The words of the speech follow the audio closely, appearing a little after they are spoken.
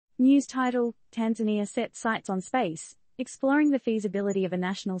News title: Tanzania sets sights on space, exploring the feasibility of a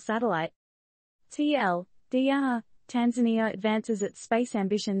national satellite. TLDR: Tanzania advances its space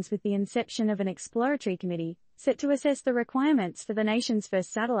ambitions with the inception of an exploratory committee, set to assess the requirements for the nation's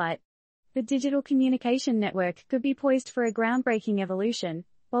first satellite. The digital communication network could be poised for a groundbreaking evolution,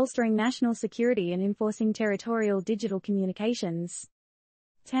 bolstering national security and enforcing territorial digital communications.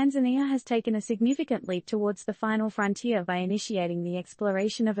 Tanzania has taken a significant leap towards the final frontier by initiating the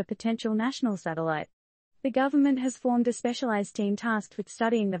exploration of a potential national satellite. The government has formed a specialized team tasked with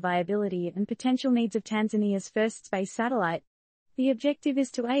studying the viability and potential needs of Tanzania's first space satellite. The objective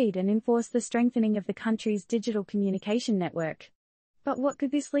is to aid and enforce the strengthening of the country's digital communication network. But what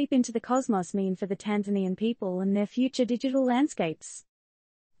could this leap into the cosmos mean for the Tanzanian people and their future digital landscapes?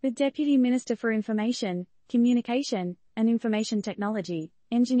 The Deputy Minister for Information, Communication, and Information Technology,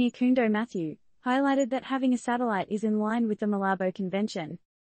 Engineer Kundo Matthew, highlighted that having a satellite is in line with the Malabo Convention.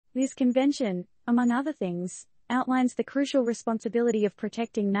 This convention, among other things, outlines the crucial responsibility of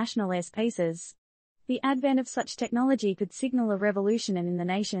protecting national airspaces. The advent of such technology could signal a revolution in the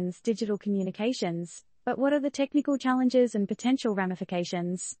nation's digital communications, but what are the technical challenges and potential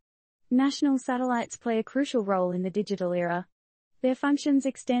ramifications? National satellites play a crucial role in the digital era. Their functions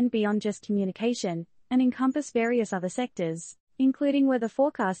extend beyond just communication, and encompass various other sectors, including weather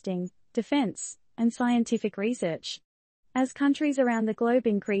forecasting, defense, and scientific research. As countries around the globe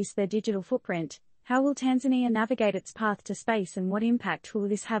increase their digital footprint, how will Tanzania navigate its path to space, and what impact will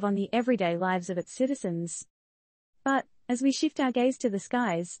this have on the everyday lives of its citizens? But, as we shift our gaze to the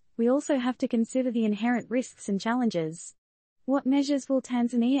skies, we also have to consider the inherent risks and challenges. What measures will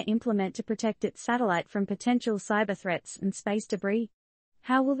Tanzania implement to protect its satellite from potential cyber threats and space debris?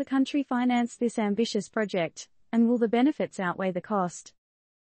 How will the country finance this ambitious project, and will the benefits outweigh the cost?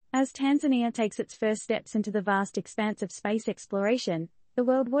 As Tanzania takes its first steps into the vast expanse of space exploration, the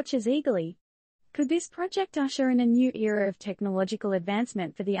world watches eagerly. Could this project usher in a new era of technological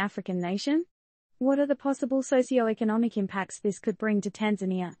advancement for the African nation? What are the possible socio-economic impacts this could bring to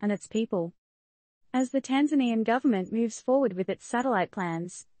Tanzania and its people? As the Tanzanian government moves forward with its satellite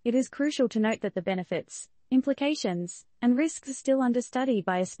plans, it is crucial to note that the benefits, implications, and risks are still under study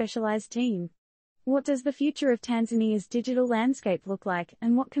by a specialized team. What does the future of Tanzania's digital landscape look like,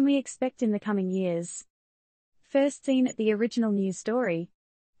 and what can we expect in the coming years? First seen at the original news story.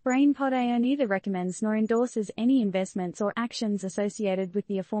 BrainPod AI neither recommends nor endorses any investments or actions associated with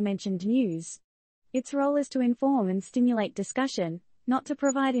the aforementioned news. Its role is to inform and stimulate discussion, not to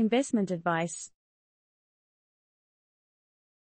provide investment advice.